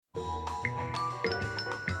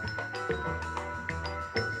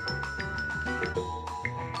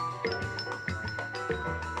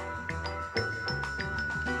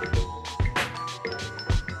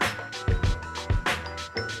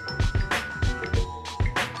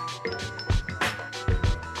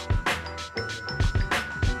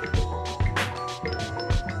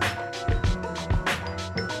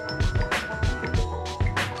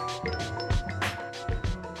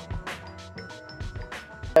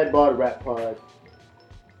Red Bod Rat Pod,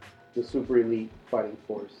 the super elite fighting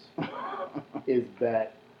force, is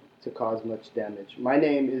back to cause much damage. My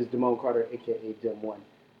name is Damone Carter, aka Dim1.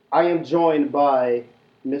 I am joined by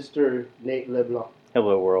Mr. Nate LeBlanc.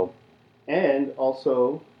 Hello, world. And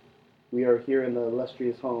also, we are here in the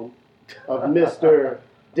illustrious home of Mr.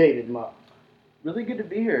 David Ma. Really good to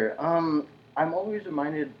be here. I'm always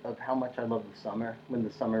reminded of how much I love the summer, when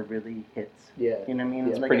the summer really hits. Yeah. You know what I mean? Yeah.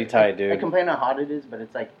 It's pretty tight, dude. I complain how hot it is, but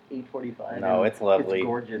it's like 8:45. No, it's lovely. It's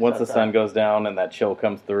gorgeous. Once the outside. sun goes down and that chill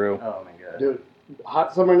comes through, Oh my god. Dude,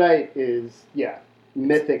 hot summer night is,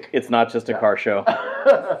 mythic. it's not just a car show.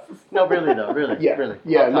 No, really though, really. Yeah, Really.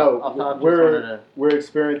 yeah, Off top, just wanted to- we're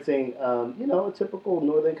experiencing, a typical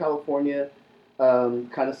Northern California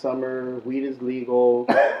kind of summer. Weed is legal.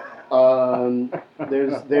 There's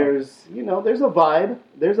a vibe.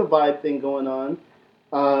 There's a vibe thing going on,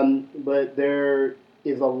 but there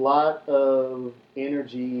is a lot of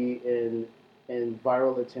energy and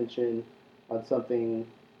viral attention on something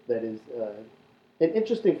that is an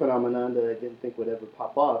interesting phenomenon that I didn't think would ever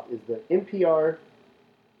pop off. Is the NPR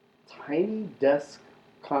Tiny Desk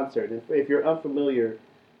concert. And if you're unfamiliar,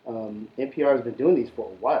 NPR has been doing these for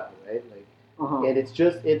a while, right? Like, and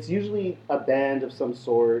it's usually a band of some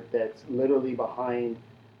sort that's literally behind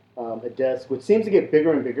a desk, which seems to get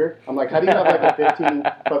bigger and bigger. I'm like, how do you have like a 15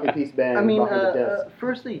 fucking piece band behind a desk?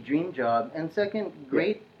 Firstly, dream job, and second,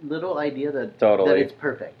 great little idea that Totally. it's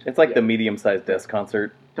perfect. It's like Yeah. the medium-sized desk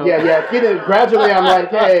concert. Gradually I'm like,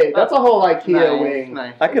 hey, that's a whole IKEA Nice, wing.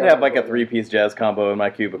 nice. I could have like a 3-piece jazz combo in my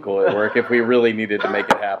cubicle at work if we really needed to make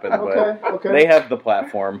it happen, but Okay. they have the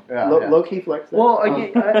platform. Yeah, yeah. Low key flex. There. Well,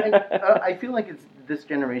 I feel like it's this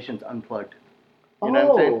generation's unplugged. You know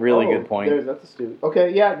what I'm saying? Really good point. That's astute.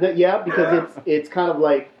 Okay, because it's kind of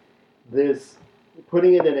like this,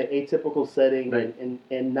 putting it in an atypical setting Right.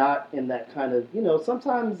 and not in that kind of,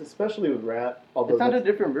 sometimes, especially with rap, although It's not a that's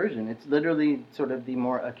different version. It's literally sort of the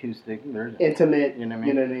more acoustic version. intimate, You know what I mean?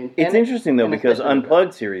 you know what I mean? It's And- interesting though and because especially with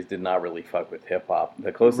Unplugged series did not really fuck with hip hop.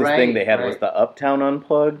 The closest Right, thing they had was right. the Uptown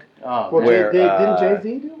Unplugged. Oh, Well, man. where, didn't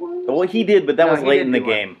Jay-Z do one? Well, he did, but that No, was he late did in the do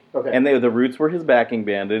one. game. Okay. And the Roots were his backing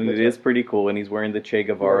band, and That's it right. is pretty cool. And he's wearing the Che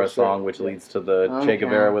Guevara Yeah, song, which yeah. leads to the Che Okay.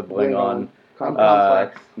 Guevara with Bling on. I'm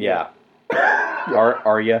Complex. complex. Yeah. Yeah.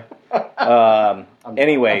 Are ya?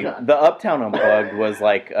 Anyway, the Uptown Unplugged was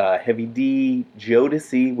like Heavy D,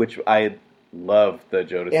 Jodeci, which I love the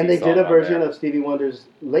Jodeci And they song did a on version there. of Stevie Wonder's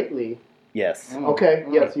Lately. Yes. Mm. Okay,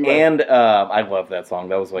 yes, you're right. And I love that song.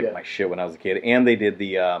 That was like Yeah. my shit when I was a kid. And they did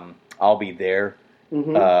the I'll Be There,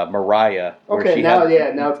 Mhm. Mariah. Where Okay, she now had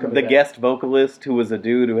it's coming the back. guest vocalist who was a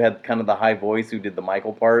dude who had kind of the high voice who did the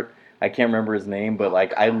Michael part. I can't remember his name, but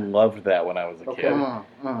like I loved that when I was a Okay.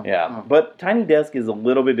 kid. Yeah, but Tiny Desk is a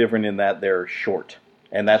little bit different in that they're short,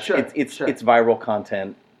 and that's Sure, it's sure. it's viral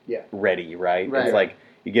content Yeah. ready, right? Right. It's like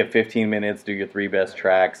you get 15 minutes, do your 3 best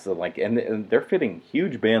tracks, and they're fitting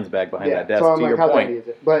huge bands back behind that desk. So I'm To like, your how point, petty is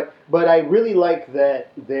it? But I really like that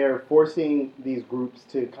they're forcing these groups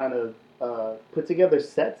to kind of put together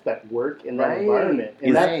sets that work in that Right. environment.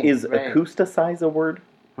 And is Right. acousticize a word?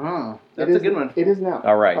 That's a good one. It is now.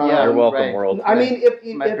 All right, Yeah, you're welcome, right. world. I mean,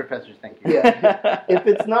 My if professors, thank you. yeah, if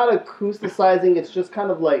it's not acousticizing, it's just kind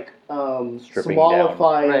of like Stripping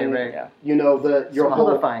smallifying. Right, right. Yeah. Your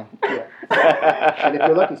whole. Smallifying. Yeah. And if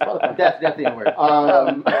you're lucky, Spotify. That's definitely a word.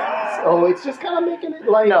 So it's just kind of making it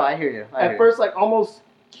like no, I hear you. I hear at first like almost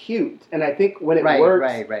cute, and I think when it works,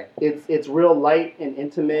 right. it's real light and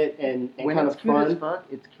intimate and When kind it's of cute fun. as fuck,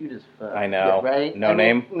 it's cute as fuck. I know. Right? No I mean,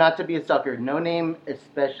 Name. Not to be a sucker. No Name,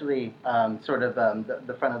 especially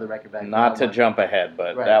the front of the record back. Not to That one. jump ahead,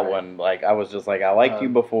 but Right, that right. one, like, I was just like, I liked you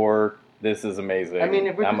before. This is amazing. I mean,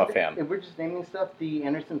 if we're I'm just, a fan. If we're just naming stuff, the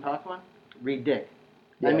Anderson .Paak one, Reed Dick.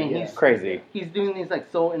 Yeah, I mean, yeah. he's Crazy. He's doing these like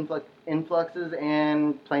soul influxes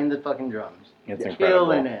and playing the fucking drums. It's Yeah. incredible.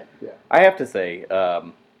 Killing it. I have to say,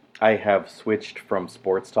 I have switched from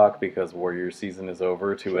sports talk because Warriors season is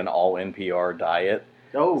over to an all NPR diet.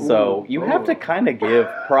 Oh, So you have to kind of give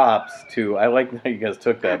props to. I like how you guys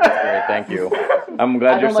took that. That's great. Thank you. I'm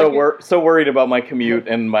glad I you're don't like so worried about my commute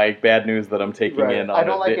and my bad news that I'm taking Right. in on I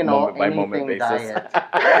don't like a an all moment by moment anything basis. diet.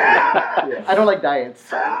 Yeah. I don't like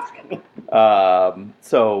diets.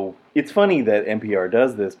 So it's funny that NPR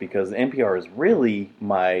does this because NPR is really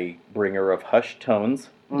my bringer of hushed tones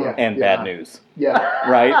Yeah. and Yeah. bad news. Yeah.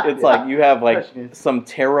 Right? It's Yeah. like you have like Hushed news. some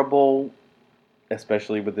terrible,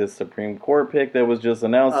 especially with this Supreme Court pick that was just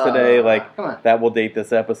announced today. Like come on. that will date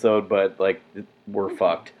this episode, but like we're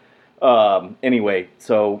fucked. Anyway,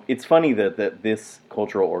 so it's funny that this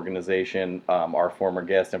cultural organization, our former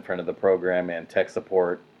guest in front of the program and tech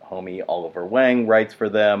support homie Oliver Wang writes for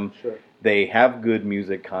them. Sure. They have good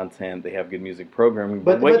music content. They have good music programming.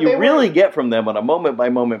 But what you they really get from them on a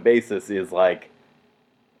moment-by-moment basis is, like,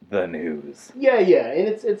 the news. Yeah, and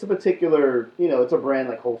it's a particular, it's a brand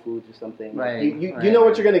like Whole Foods or something. Right. You know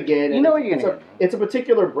what you're gonna get. You know what you're gonna get. It's a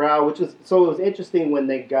particular brow, so it was interesting when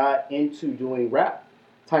they got into doing rap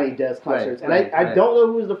Tiny Desk concerts, and I don't know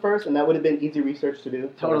who was the first, and that would have been easy research to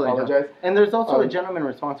do. Totally. I apologize. And there's also a gentleman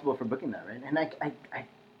responsible for booking that, right? And I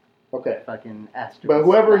okay, fucking asked. But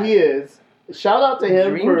whoever he is, shout out to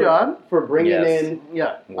him for bringing in.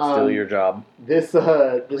 Yeah, we'll steal your job. This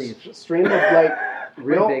stream of like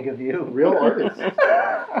real big of you, real artists.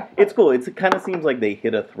 It's cool. It kind of seems like they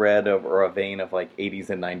hit a thread or a vein of like 80s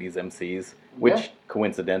and 90s MCs, which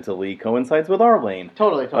coincidentally coincides with our lane.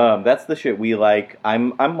 Totally. That's the shit we like.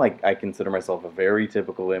 I'm like, I consider myself a very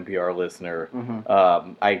typical NPR listener.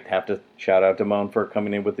 Mm-hmm. I have to shout out to Moan for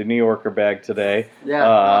coming in with the New Yorker bag today.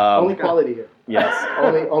 Yeah, only quality here. Yes,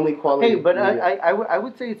 only quality. Hey, but I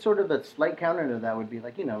would say sort of a slight counter to that would be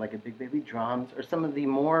like, like a Big Baby Drums or some of the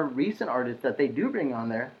more recent artists that they do bring on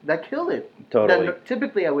there that kill it. Totally. That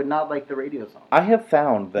typically I would not like the radio song. I have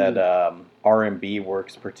found that R&B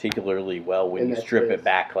works particularly well when you strip it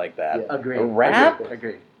back like that. Yeah. Agreed. Rap?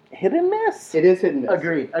 Agreed. Hit and miss. It is hit and miss.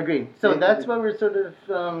 Agreed. So that's why we're sort of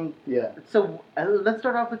So let's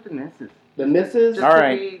start off with the misses. The misses. Just all to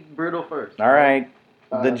right. be brutal first. All right.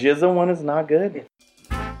 The Jizza one is not good.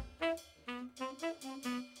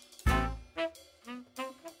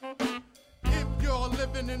 If you're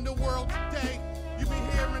living in the world today, you be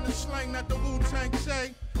hearing the slang that the Wu-Tang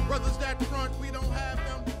say. Brothers that front, we don't have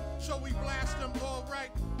them, so we blast them. All right,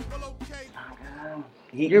 well, okay.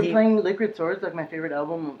 You're playing Liquid Swords, like my favorite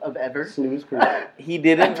album of ever. Snooze Cruise. He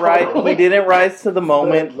didn't rise to the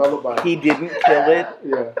moment. Lullaby. He didn't kill it.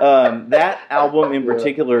 Yeah. That album in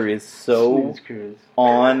particular is so Snooze Cruise.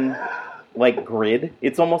 on like grid.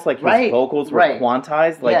 It's almost like his vocals were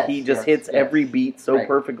quantized. Like he just hits every beat so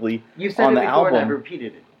perfectly You said on it the before album. and I've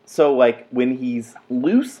repeated it. So like when he's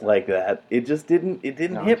loose like that, it just didn't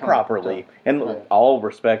hit properly. And all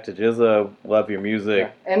respect to Jizza, love your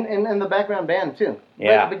music. Yeah. And the background band too.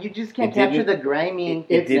 Yeah. But you just can't capture the grimy.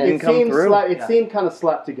 It didn't come through. It seemed kind of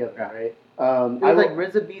slapped together, right? It was like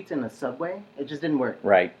RZA beats in a subway. It just didn't work.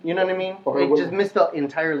 Right. You know what I mean? Or it just missed the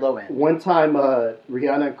entire low end. One time,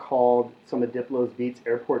 Rihanna called some of Diplo's beats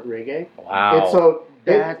airport reggae. Wow. And so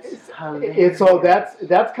that's hilarious.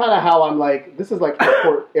 that's kind of how I'm like, this is like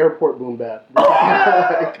airport boom bap.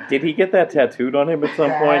 Did he get that tattooed on him at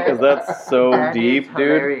some point? Because that's so deep, dude.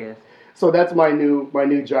 Hilarious. So that's my new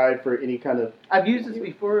jive for any kind of. I've used this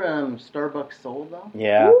before. Starbucks Soul though.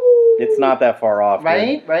 Yeah. Woo! It's not that far off.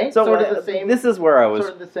 Right. So sort of the same. This is where I was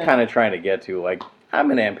sort of the same. kind of trying to get to. Like, I'm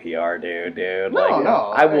an NPR dude. No,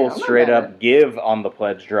 I will I'm not straight mad at up give on the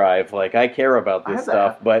pledge drive. Like, I care about this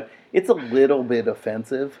stuff, but it's a little bit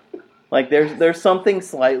offensive. Like, there's something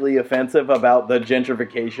slightly offensive about the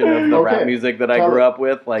gentrification of the rap music that I grew up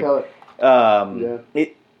with. Like,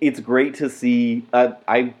 it's great to see.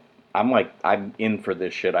 I'm in for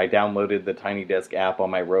this shit. I downloaded the Tiny Desk app on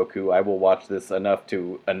my Roku. I will watch this enough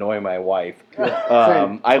to annoy my wife.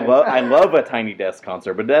 I love a Tiny Desk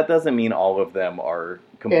concert, but that doesn't mean all of them are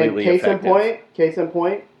completely effective. Case in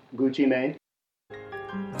point, Gucci Mane.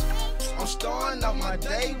 I'm starting out my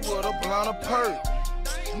day with a blunt of perk.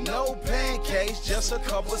 No pancakes, just a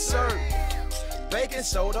cup of syrup. Baking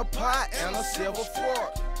soda pot and a silver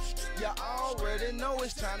fork. You already know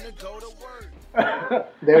it's time to go to work.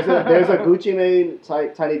 There's a Gucci Mane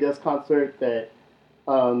Tiny Desk concert that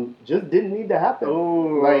just didn't need to happen.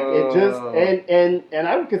 Ooh. Like it just and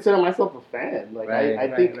I would consider myself a fan. Like I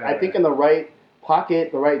think in the right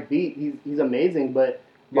pocket, the right beat, he's amazing. But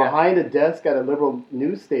behind a desk at a liberal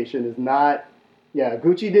news station is not. Yeah,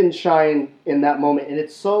 Gucci didn't shine in that moment, and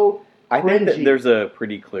it's so. I think that cringy. there's a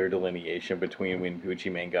pretty clear delineation between when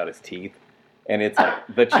Gucci Mane got his teeth. And it's like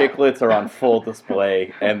the chiclets are on full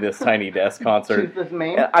display and this Tiny Desk concert. Toothless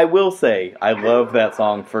Mane? And I will say, I love that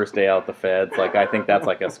song First Day Out the Feds. Like, I think that's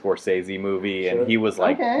like a Scorsese movie. And he was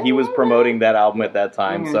like, he was promoting that album at that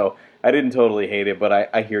time. Mm-hmm. So I didn't totally hate it, but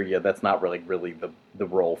I hear you. That's not really the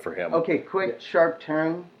role for him. Okay, quick, sharp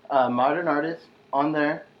turn. Modern artist on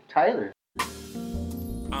there, Tyler.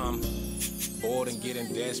 Bored and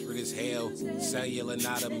getting desperate as hell. Cellular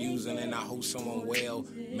not amusing, and I hope someone well.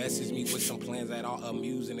 Message me with some plans that are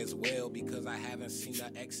amusing as well, because I haven't seen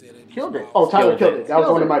the exit of these. Killed it. Oh, Tyler killed it. That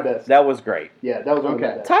was one of my best. That was great. Yeah, that was one of my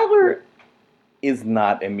best. Tyler is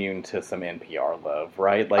not immune to some NPR love,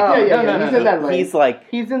 right? Like, no. He's in that lane. He's like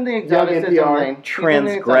He's in the exoticism NPR. lane.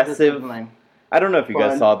 Transgressive. Lane. I don't know if you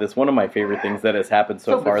guys Fun. saw this. One of my favorite things that has happened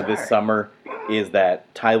so far this bizarre. summer is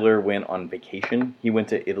that Tyler went on vacation. He went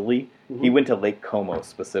to Italy. He went to Lake Como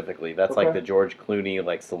specifically. That's like Okay. the George Clooney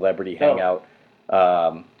like celebrity Oh. hangout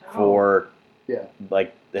for Yeah.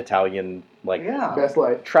 like Italian like Yeah. Best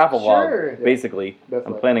life. travel Sure. log. Basically, Best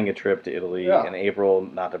I'm life. planning a trip to Italy Yeah. in April.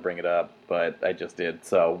 Not to bring it up, but I just did.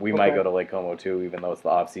 So we might Okay. go to Lake Como too, even though it's the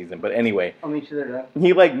off season. But anyway, I'll meet you there. Dad.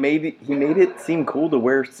 he made it seem cool to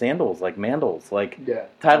wear sandals like mandals. Like Yeah.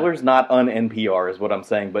 Tyler's not on NPR is what I'm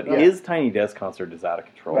saying, but Yeah. his Tiny Desk concert is out of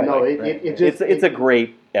control. Right. No, Like, it just it's a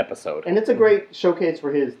great episode. and it's a great showcase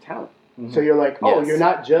for his talent. So you're like, oh, Yes. you're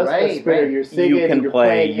not just a Right, spitter. right. You're singing. You can you're play,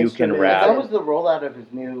 playing you can instruments. rap. That was the rollout of his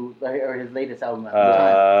new or his latest album at the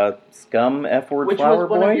time, Scum F Word which Flower was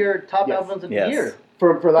one Boy. of your top Yes. albums of the Yes. year.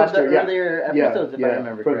 for last the year. Yeah. earlier episodes, if I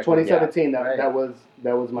remember For correctly. 2017, Yeah. that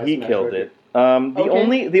was my. He smash killed record. it.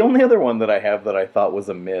 Okay. The only other one that I have that I thought was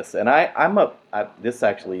a miss, and this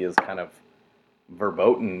actually is kind of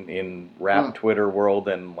verboten in rap Twitter world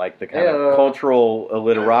and like the kind of cultural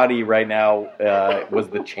illiterati right now was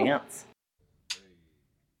The Chance.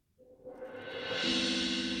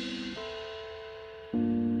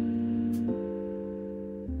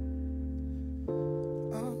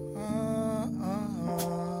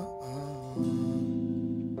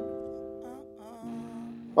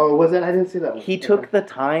 Oh, was it? I didn't see that one. He took the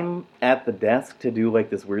time at the desk to do like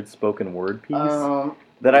this weird spoken word piece It's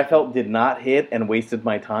that I felt did not hit and wasted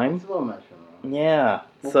my time. a little much for me. Yeah.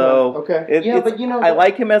 So Okay. Yeah, it's- but you know, I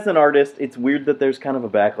like him as an artist. It's weird that there's kind of a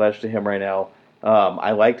backlash to him right now.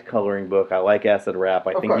 I liked Coloring Book. I like Acid Rap.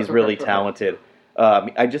 I Of think course, he's of really course, of talented.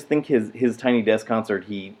 I just think his Tiny Desk concert,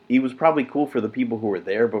 he was probably cool for the people who were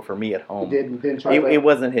there, but for me at home, Didn't try to- it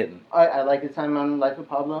wasn't hitting. I like his time on Life of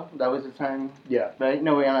Pablo. That was his time, Yeah. right?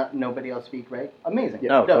 Nobody else speak, right? Amazing. Yeah.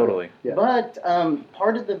 No, Dope. totally. Yeah. But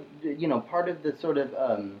part of the sort of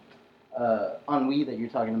ennui that you're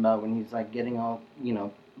talking about when he's like getting all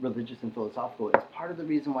religious and philosophical is part of the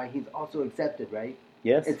reason why he's also accepted, right?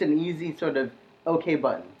 Yes. It's an easy sort of okay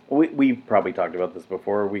button. We've probably talked about this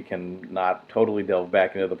before. We can not totally delve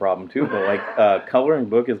back into the problem too, but like Coloring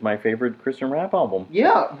Book is my favorite Christian rap album.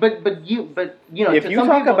 Yeah, but if to you some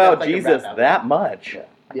talk people, about that's like a Jesus rap album. that much, Yeah.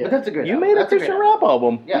 Yeah. But that's a good. you album. made a That's Christian great rap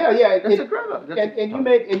album. Yeah. That's it- a great album.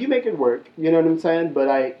 and you make it work. You know what I'm saying? But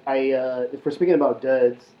I if we're speaking about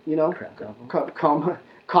duds, Crap album.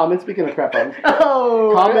 Common. Speaking of crap albums,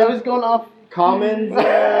 Oh, Common- I was going off. Commons.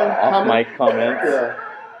 Off mic comments. Yeah.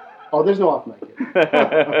 Oh, there's no off mic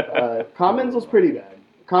here. Commons was pretty bad.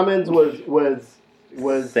 Commons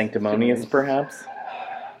was Sanctimonious, perhaps.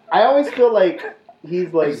 I always feel like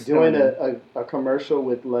he's like It's doing stunning. a commercial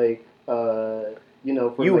with like for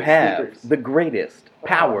You like have sneakers. the greatest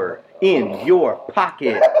power in your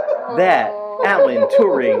pocket that Alan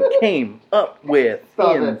Turing came up with.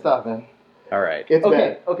 Stop it. All right. It's Okay,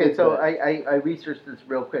 bad. okay. It's So bad. I researched this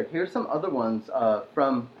real quick. Here's some other ones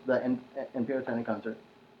from the Imperial Tiny concert.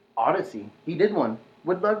 Odyssey. He did one.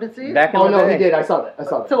 Would love to see it. Back in Oh the no, day. he did. I saw that.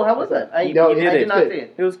 So how was that? No, he did I it. did not Good. see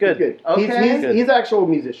it. It was good. Good. Okay. He's an actual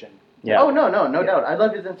musician. Yeah. Oh no doubt. I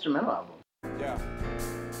love his instrumental album. Yeah.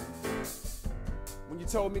 When you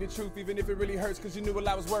told me the truth, even if it really hurts, cause you knew what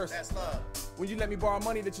I was worth. That's love. When you let me borrow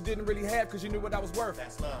money that you didn't really have, cause you knew what I was worth.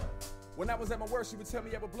 That's love. When I was at my worst, you would tell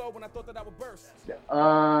me I would blow when I thought that I would burst.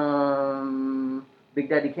 Big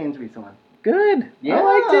Daddy Kane's recent one. Good. Yeah,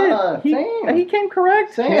 I liked it. same. He came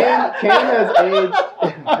correct. Kane has aged.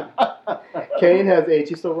 Kane has aged.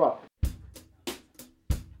 He's still raw.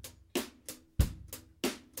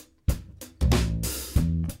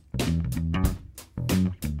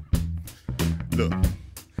 Look.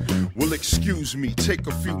 Well, excuse me, take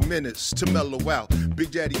a few minutes to mellow out.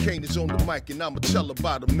 Big Daddy Kane is on the mic, and I'ma tell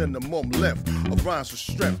about a minimum length of rhymes with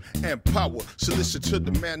strength and power. So listen to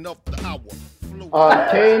the man of the hour.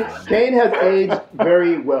 Kane has aged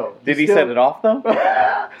very well. Did he Still- set it off though?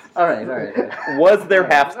 All right. Was there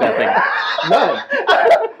half stepping? None.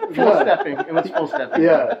 Full None. stepping. It was full stepping.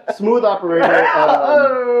 Yeah, smooth operator.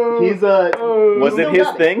 He's Was it his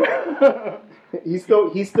thing? He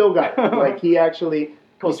still got it. Like he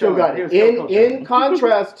still got He it. was still In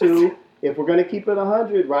contrast to, if we're gonna keep it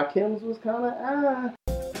 100, Rakim's was kind of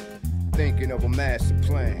Thinking of a master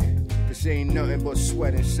plan. Cause ain't nothing but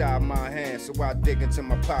sweat inside my hands. So I dig into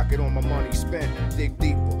my pocket on my money spent. Dig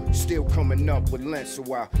deeper, still coming up with length.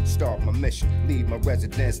 So I start my mission. Leave my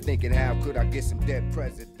residence. Thinking how could I get some dead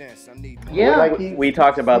presidents? I need more. Yeah. Like he- We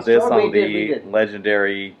talked about this We on did. the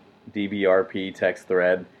legendary DBRP text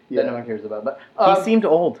thread. That no one cares about. But He seemed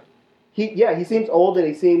old. He seems old and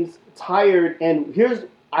he seems tired. And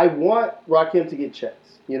I want Rakim to get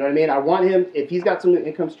checks. You know what I mean? I want him, if he's got some new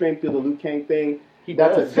income stream through the Liu Kang thing,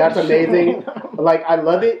 That's amazing. Like, I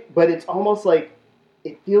love it, but it's almost like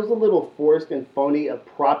it feels a little forced and phony of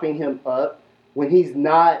propping him up when he's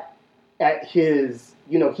not at his,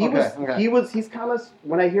 he's kind of,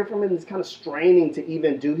 when I hear from him, he's kind of straining to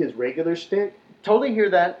even do his regular shtick. Totally hear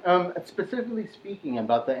that. Specifically speaking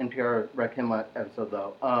about the NPR Rakim episode,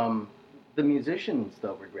 though, the musicians,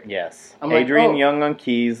 though, were great. Yes. I'm like, Adrian Young on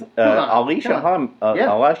keys. Ali Shaheed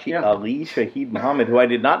Muhammad, who I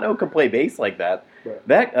did not know could play bass like that. Right.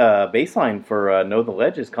 That bass line for Know the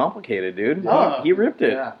Ledge is complicated, dude. He ripped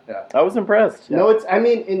it. Yeah. I was impressed. Yeah. No,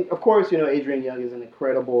 and of course, Adrian Young is an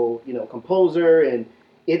incredible, composer, and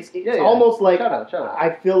it's almost like, shout out.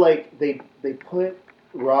 I feel like they put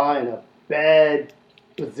Ra in a bad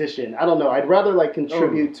position. I don't know. I'd rather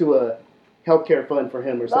contribute to a healthcare fund for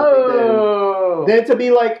him or something than to be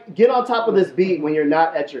get on top of this beat when you're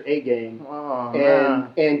not at your A game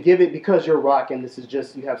and give it because you're rock and this is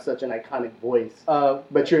just you have such an iconic voice.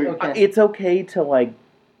 But you're it's okay to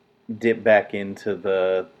dip back into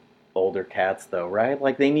the older cats though, right?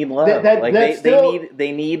 Like they need love.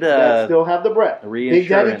 They need still have the breath. Big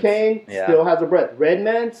Daddy Kane still has the breath.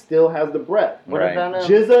 Redman still has the breath. Right.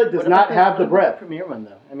 Jizza does not have the breath. Premier one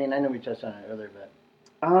though. I mean, I know we touched on it earlier, but.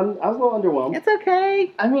 I was a little underwhelmed. It's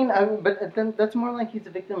okay. I mean, but then that's more like he's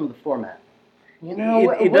a victim of the format.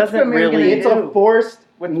 It doesn't really. It's a forced.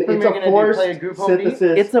 It's a forced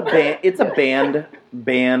synthesis. It's a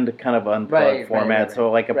band kind of unplugged format. Right.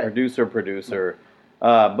 So like a producer.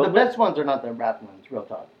 But the best ones are not the rap ones. Real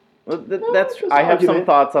talk. I have some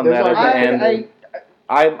thoughts on that at the end.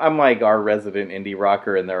 I'm like our resident indie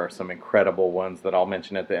rocker, and there are some incredible ones that I'll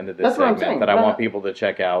mention at the end of this segment that I want people to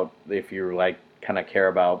check out if you kind of care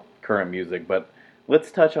about current music. But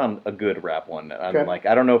let's touch on a good rap one. I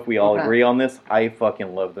don't know if we all agree on this. I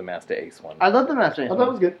fucking love the Master Ace one. I love the Master Ace one. I thought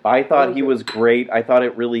it was good. I thought he was great. I thought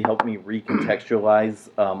it really helped me recontextualize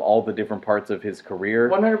all the different parts of his career.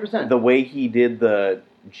 100%. The way he did the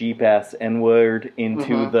Jeep ass N-word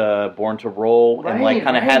into the Born to Roll and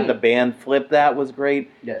kind of had the band flip, that was great.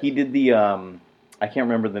 Yes. He did the I can't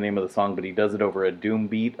remember the name of the song, but he does it over a doom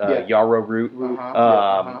beat, Yarrow Root.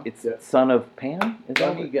 It's Son of Pan? Is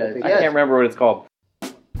that what? I can't remember what it's called.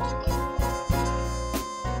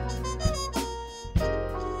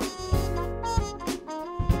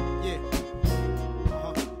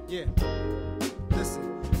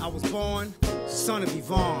 Listen, I was born son of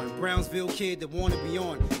Yvonne, Brownsville kid that wanna be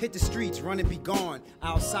on. Hit the streets, run and be gone.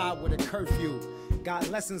 Outside with a curfew. Got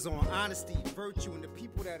lessons on honesty, virtue, and the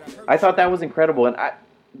people that are hurt. I thought that was incredible, and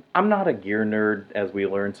I'm not a gear nerd, as we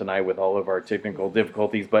learned tonight with all of our technical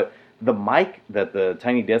difficulties, but the mic that the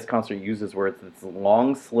Tiny Desk concert uses, where it's this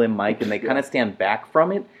long, slim mic, and they kind of stand back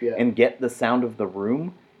from it and get the sound of the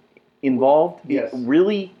room involved, it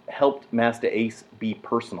really helped Master Ace be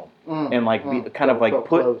personal and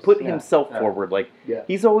put himself forward.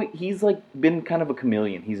 He's been kind of a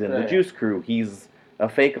chameleon. He's in the Juice Crew. He's a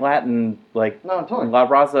fake Latin La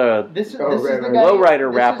Raza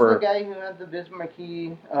lowrider rapper. This is the guy who had the Biz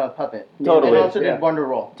Markie puppet. Totally. And also did Wonder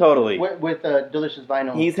Roll. Totally. With Delicious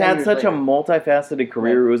Vinyl. He's had such a multifaceted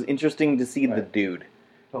career. It was interesting to see the dude.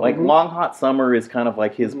 Like Long Hot Summer is kind of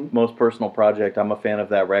like his most personal project. I'm a fan of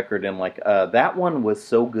that record, and that one was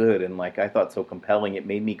so good and I thought so compelling. It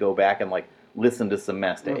made me go back and listen to some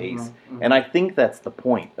Master Ace, and I think that's the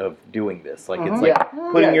point of doing this. It's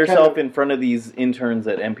putting yourself in front of these interns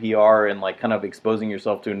at NPR and kind of exposing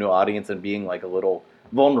yourself to a new audience and being a little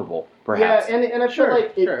vulnerable, perhaps. Yeah, and I feel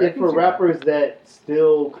if for rappers that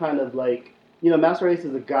still kind of Master Ace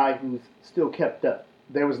is a guy who's still kept up.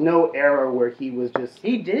 There was no era where he was just...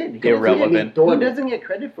 He did. Irrelevant. He doesn't get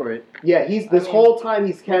credit for it. Yeah, whole time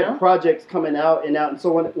he's had projects coming out. And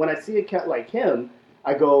so when I see a cat like him,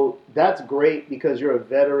 I go, that's great because you're a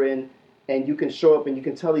veteran and you can show up and you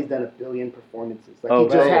can tell he's done 1 billion performances. He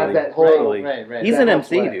just has that whole... Right. He's an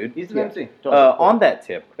MC, dude. He's an MC. On that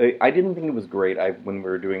tip, I didn't think it was great. When we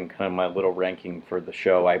were doing kind of my little ranking for the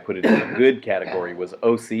show, I put it in the good category, was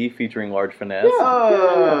OC featuring Large Finesse.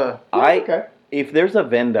 Okay. If there's a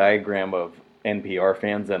Venn diagram of NPR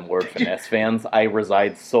fans and Lord Finesse fans, I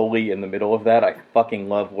reside solely in the middle of that. I fucking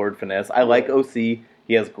love Lord Finesse. I like OC.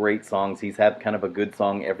 He has great songs. He's had kind of a good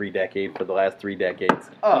song every decade for the last 3 decades.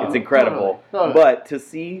 It's incredible. Totally. But to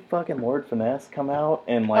see fucking Lord Finesse come out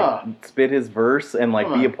and spit his verse and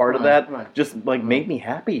be a part of that just made me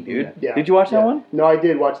happy, dude. Yeah. Did you watch that one? No, I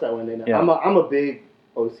did watch that one. I'm a big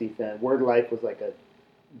OC fan. Word Life was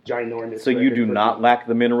ginormous. So you record do for not me. lack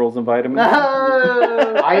the minerals and vitamins?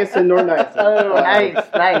 Oh, Niacin nor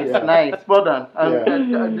niacin. nice. Well done.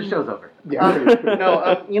 Yeah. The show's over. Yeah.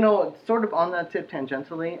 No, sort of on that tip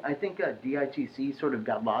tangentially, I think DITC sort of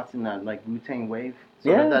got lost in that like Wu-Tang wave.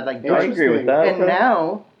 Sort of that, like, I agree with that. And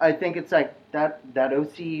now I think it's like that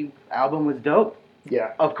OC album was dope.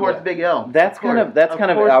 Yeah. Of course, Yeah. Big L. That's kind of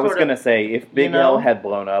I was gonna say, if Big you know? L had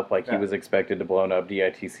blown up like he Yeah. was expected to blow up,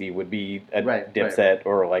 DITC would be a Right, Dipset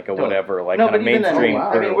or like a Totally. whatever, like No, kind of but even then, mainstream. wow.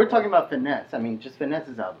 I mean, crew. we're talking about Finesse. I mean, just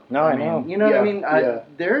Finesse's album. No, I mean, know. You know what I Yeah, mean? yeah.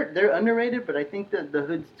 They're underrated, but I think that the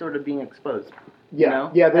hood's sort of being exposed. Yeah. You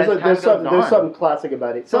know? Yeah. As time There's goes something on. classic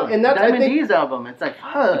about it. So and that's I Diamond think D's album. It's like,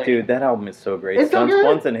 fuck. Dude, that album is so great. It's so Stunts, good.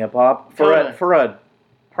 Blunts, and Hip Hop. Totally. For a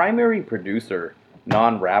primary producer,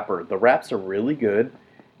 non-rapper, the raps are really good,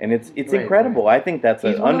 and it's Right, incredible. I think that's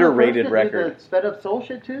He's an one of the underrated first to do record. the sped up soul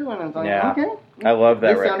shit too, and it's like, Yeah. okay. I love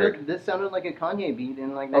that record. This sounded like a Kanye beat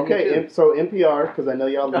in like 92. okay. So NPR, because I know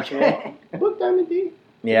y'all listening. Okay. Book Diamond D. See what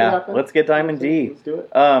Yeah, happens. let's get Diamond D. Let's do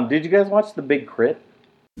it. Did you guys watch The Big Crit?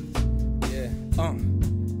 Yeah,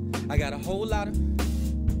 I got a whole lot of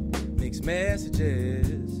mixed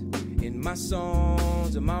messages in my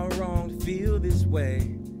songs. Am I wrong to feel this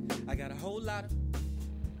way? I got a whole lot of.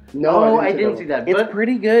 No, I didn't see that. It's but,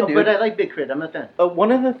 pretty good, dude. But I like Big Crit. I'm a fan.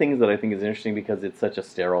 One of the things that I think is interesting because it's such a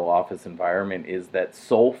sterile office environment is that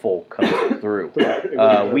soulful comes through. It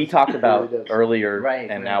really We does. talked It about really does. earlier, Right,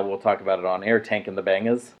 and right. now we'll talk about it on air. Tank and the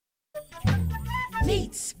Bangas.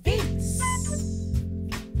 Meets beats.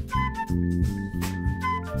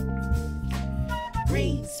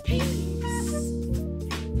 Greens peas.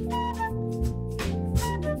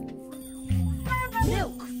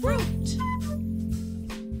 Milk fruit.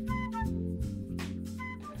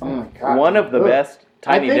 Oh my God. One of the Look, best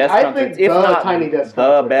Tiny I think- Desk I concerts, think if the not Tiny Desk the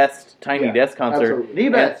concert. best Tiny Yeah, Desk concert. absolutely. The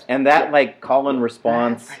best. And that like call and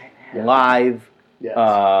response, Yeah. live, Yes.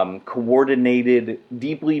 coordinated,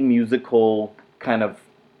 deeply musical kind of.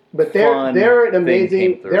 But fun they're an thing amazing.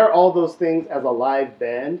 came through. They're all those things as a live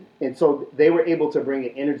band, and so they were able to bring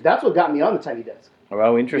an energy. That's what got me on the Tiny Desk.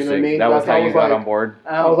 Oh, interesting. You know what I mean? That was That's how how I you was got like- on board.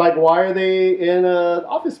 I was like, why are they in a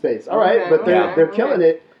office space? All right, Okay, but they're okay, they're okay. killing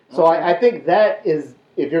it. So Okay. I think that is,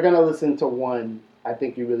 if you're gonna listen to one, I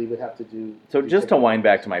think you really would have to do. So just to wind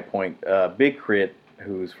back to my point, Big Crit,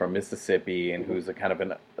 who's from Mississippi and who's a kind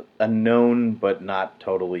of a known but not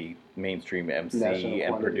totally mainstream MC National and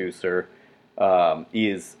quantity. producer,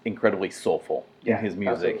 is incredibly soulful in Yeah, his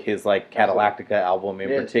music. absolutely. His like Catalactica album in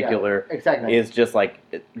It is, particular yeah, exactly. is just like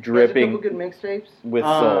He has a dripping. couple good mixtapes with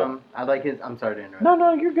soul. I like his. I'm sorry to interrupt.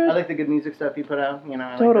 No, you're good. I like the good music stuff he put out. You know,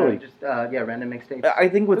 I Totally. Like just random mixtapes. I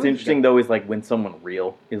think what's Who's interesting good? though is like when someone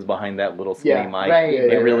real is behind that little skinny Yeah, mic, right,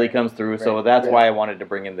 it yeah, really right. comes through. So Right, that's yeah. why I wanted to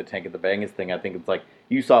bring in the Tank of the Bangas thing. I think it's like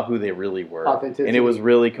you saw who they really were, Authenticity. and it was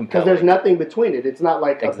really Because compelling. there's nothing between it. It's not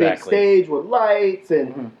like a big Exactly. stage with lights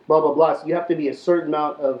and Mhm. blah blah blah. So you have to be a certain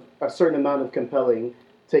amount of compelling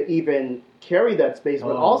to even carry that space. But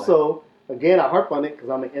Totally. also, again, I harp on it because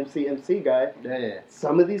I'm an MC guy. Yeah.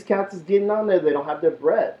 Some of these cats is getting on there. They don't have their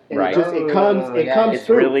breath, and Right. it comes Yeah, comes it's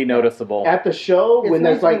through really noticeable. at the show It's when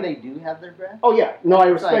nice there's like, when they do have their breath. oh yeah, no,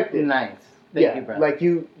 I It's like, respect it. Nice. Thank Yeah, you, bro. like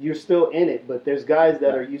you're still in it, but there's guys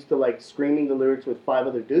that are used to like screaming the lyrics with 5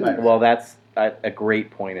 other dudes. Right. Well, that's a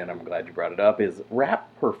great point, and I'm glad you brought it up. Is rap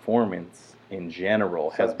performance in general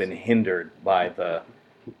has Sucks. been hindered by the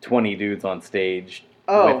 20 dudes on stage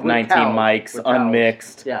Oh, with 19 towels. mics, With towels.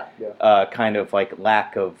 unmixed, Yeah. kind of like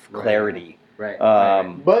lack of Right. clarity. Right.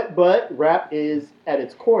 But rap is at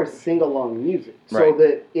its core sing along music, so Right.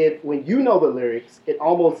 that if when you know the lyrics, it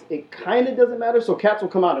kind of doesn't matter. So cats will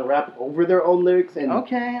come out and rap over their own lyrics, and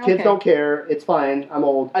Okay. kids don't care. It's fine. I'm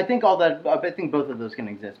old. I think all that. I think both of those can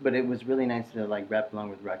exist, but it was really nice to like rap along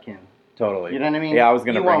with Rakim. Totally. You know what I mean? Yeah, I was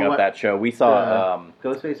going to You bring want up what- that show. We saw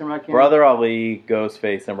Ghostface and Rakim. Brother Ali,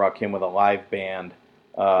 Ghostface, and Rakim with a live band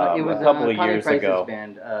It was a couple of Connie years Price's ago.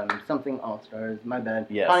 band, something All Stars. My bad.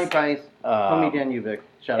 Yes. Connie Price, homie Um, Dan Uvik.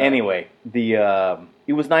 Shout out. Anyway,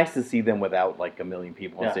 it was nice to see them without like a million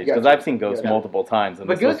people on Yeah. stage Gotcha. because I've seen Ghost Yeah. multiple times, and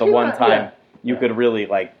But this was Ghost the came one out- time yeah. you could really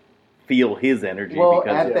like feel his energy Well,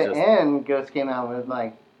 because at it's the just end, Ghost came out with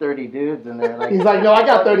like 30 dudes, and they're like, He's like, no, I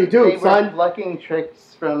got 30 dudes, they were son. plucking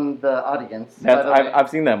tricks from the audience. That's, by the way. I've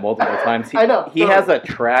seen that multiple times. I know, He totally. has a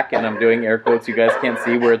track, and I'm doing air quotes you guys can't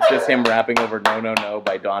see, where it's just him rapping over "No No No"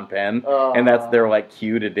 by Don Penn, and that's their like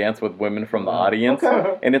cue to dance with women from the audience.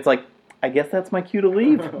 Okay. And it's like, I guess that's my cue to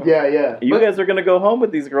leave. Yeah. You But- guys are gonna go home with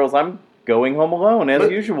these girls. I'm going home alone as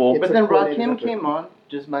But- usual. It's But a then coordinated Rakim effort. came on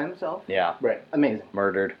just by himself. Yeah, Right. Amazing.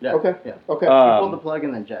 murdered. Yeah. Okay. Yeah. Okay. He pulled the Um, plug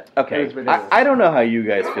and then jet. okay, It was ridiculous. I don't know how you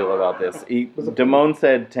guys feel about this. Was it- Damone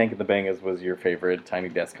said Tank and the Bangas was your favorite Tiny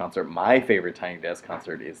Desk concert. My favorite Tiny Desk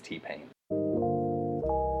concert is T-Pain.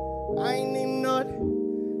 I ain't even not.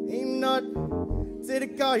 Till they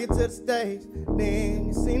call you to the stage. Then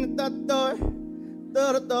you seen the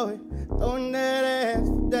throw it, throwing that ass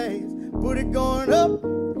for days. Put it going up.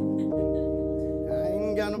 I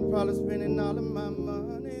ain't got no problem spending all of my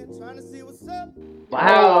money trying to see what's up.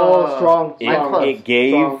 Oh, strong. It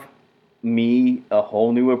gave me a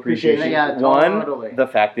whole new appreciation. Yeah, One, totally. the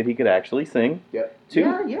fact that he could actually sing. Yep. Two,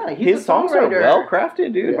 Yeah, he's his a songs are songwriter. well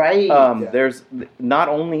crafted, dude. Right. Yeah. There's not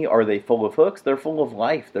only are they full of hooks, they're full of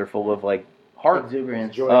life. They're full of like heart.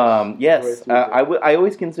 Exuberance. Joy. Yes, Joyous I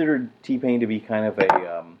always considered T-Pain to be kind of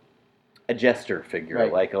a jester figure,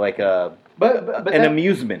 Right. like a But an that-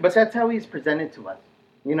 amusement. But that's how he's presented to us.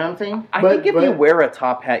 You know what I'm saying? I but- think if but- you wear a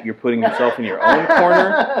top hat, you're putting yourself in your own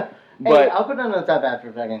corner. Hey, But I'll put on a top hat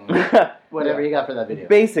for fucking whatever you got for that video.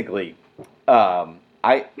 basically,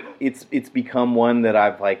 it's become one that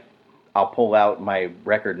I'll pull out my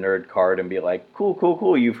record nerd card and be like,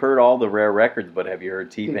 cool. You've heard all the rare records, but have you heard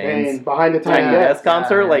T-Pain's Behind the Tiny Tiny Desk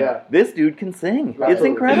concert? Like, Yeah. this dude can sing. It's Absolutely.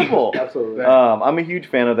 incredible. Absolutely. I'm a huge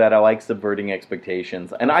fan of that. I like subverting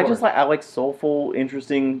expectations, and Of I course. just I like soulful,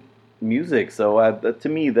 interesting music. So to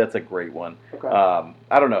me, that's a great one. Okay.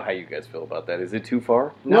 I don't know how you guys feel about that. Is it too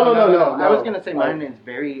far? No. I was gonna say mine is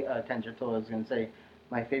very tangential. I was gonna say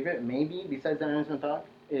my favorite, maybe besides Anderson .Paak,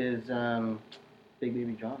 is Big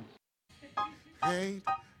Baby Drums. Ain't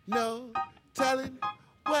no telling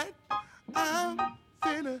what I'm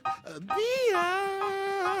finna be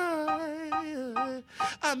on.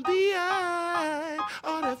 I'm behind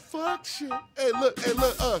all that fuck shit. Hey, look, in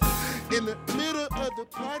the middle of the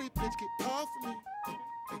party, bitch, get off me.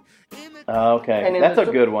 In the Okay, And in that's the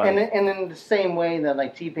a good one. And in the same way that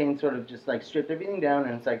like T-Pain sort of just like stripped everything down,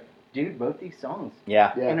 and it's like, dude wrote these songs,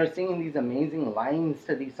 Yeah. Yeah. and are singing these amazing lines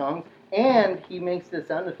to these songs, and he makes the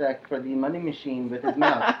sound effect for the money machine with his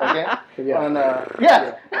mouth. Okay. Yeah. On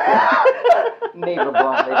yes. Neighbor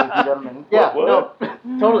Blunt, ladies and gentlemen. Yeah. What?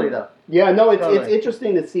 No. Totally though. Yeah, no, it's Totally.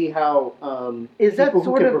 interesting to see how Is that people who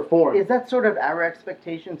sort can of perform. Is that sort of our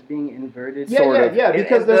expectations being inverted? Yeah, sort yeah, of? yeah,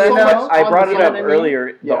 because And there's so I know, much I on brought the it up song.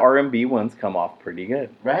 earlier. Yeah. The R&B ones come off pretty good.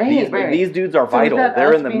 Right. These dudes are So is vital. that They're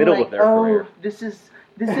us in the being middle like, of their oh, career. This is.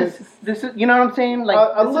 You know what I'm saying? Like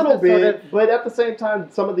A this is little the sort bit, of- but at the same time,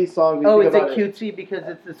 some of these songs. Oh, you it's think a about it, cutesy because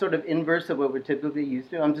it's the sort of inverse of what we're typically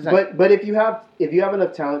used to. I'm just like, But if you have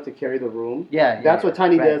enough talent to carry the room, yeah, that's what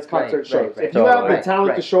Tiny Desk concert shows. If you have the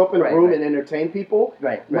talent to show up in a room and entertain people,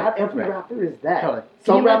 not every rapper is that. Totally.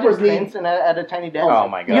 Some rappers need. Prince at a Tiny Desk. Oh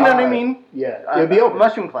my god. You know what I mean? Yeah, it'd be over.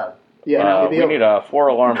 Mushroom Cloud. Yeah, it'd we be over. need a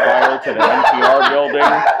 4-alarm fire to the NPR building.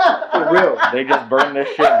 For real. They just burned this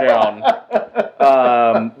shit down.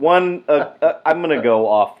 I'm gonna go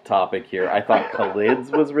off topic here. I thought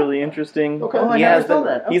Khalid's was really interesting. Okay. Oh, I He never has saw the-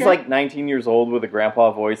 that. He's Okay. like 19 years old with a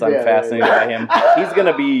grandpa voice. I'm Yeah, fascinated yeah. by him. He's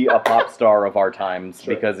gonna be a pop star of our times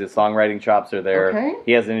Sure. because his songwriting chops are there. Okay.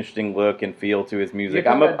 He has an interesting look and feel to his music.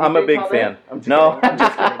 You're I'm talking a about big DJ fan. Khaled? I'm just No, kidding. I'm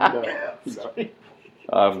just kidding. No. Sorry.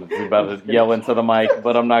 I'm about to yell into the mic,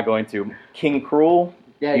 but I'm not going to. King Cruel,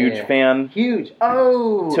 Yeah, huge yeah. fan. Huge.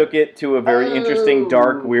 Oh. Took it to a very interesting,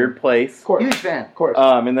 dark, weird place. Of course. Huge fan. Of course.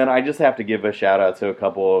 And then I just have to give a shout out to a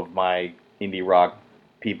couple of my indie rock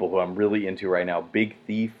people who I'm really into right now. Big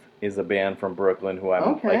Thief is a band from Brooklyn who I'm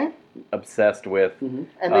Okay. like obsessed with. Mhm.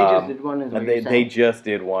 And they just did one. Is what And you're they saying. just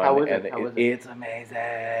did one, How was it? and How was it? it's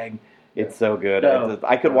amazing. It's so good. No.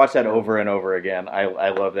 I could watch that over and over again. I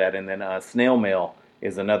love that. And then Snail Mail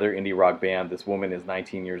is another indie rock band. This woman is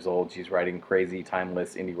 19 years old. She's writing crazy,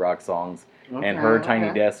 timeless indie rock songs. And her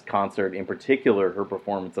Tiny Desk concert, in particular, her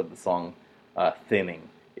performance of the song Thinning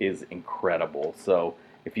is incredible. So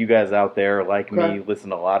if you guys out there, like Okay. me, listen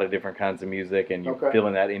to a lot of different kinds of music and you're Okay.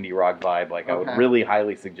 feeling that indie rock vibe, like I would Okay. really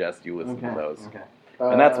highly suggest you listen to those. Okay.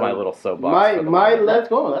 And that's my little soapbox. My for the my moment. left.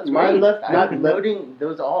 That's my great. left. I'm Not left. noting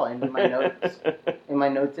those all in my notes.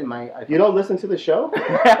 in my iPhone. You don't listen to the show? He's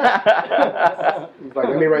like,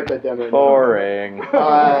 let me write that down right Boring.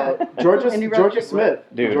 now. Georgia Indie rock Georgia chick, Smith.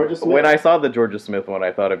 Dude, Georgia Smith. when I saw the Georgia Smith one,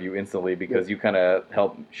 I thought of you instantly because Yeah. you kind of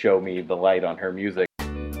helped show me the light on her music.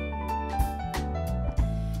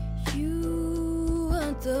 You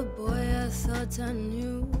weren't the boy I thought I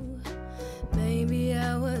knew. Maybe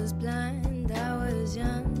I was blind, I was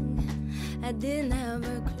young, I didn't have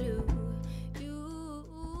a clue.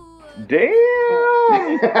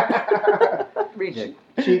 Damn! Reject.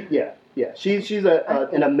 She's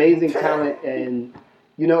an amazing talent, and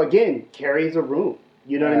again carries a room.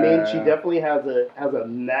 You know what I mean? She definitely has a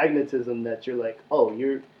magnetism that you're like, oh,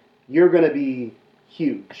 you're gonna be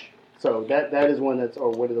huge. So that is one that's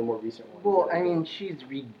one of the more recent ones. Well, I mean, she's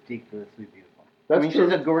ridiculously beautiful. That's true.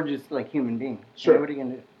 She's a gorgeous human being. Sure. What are you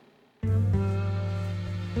gonna do?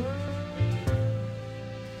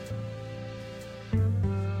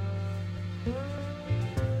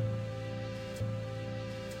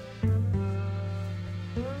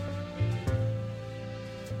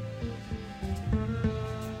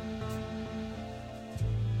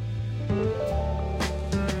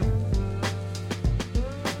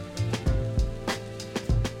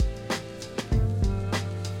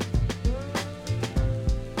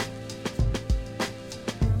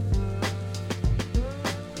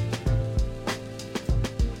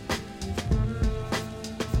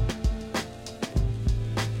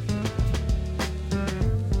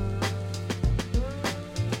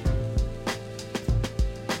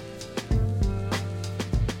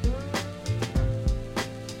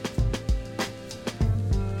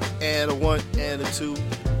 And a 1 and a 2.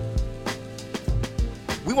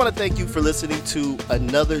 We want to thank you for listening to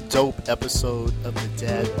another dope episode of the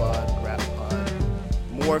Dad Bod Rap Pod.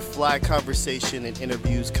 More fly conversation and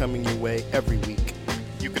interviews coming your way every week.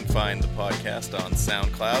 You can find the podcast on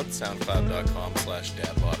SoundCloud,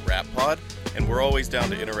 soundcloud.com/DadBodRapPod, and we're always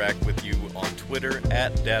down to interact with you on Twitter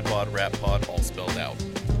 @DadBodRapPod, all spelled out.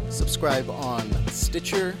 Subscribe on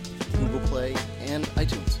Stitcher, Google Play, and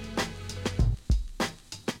iTunes.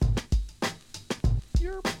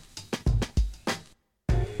 Yerp.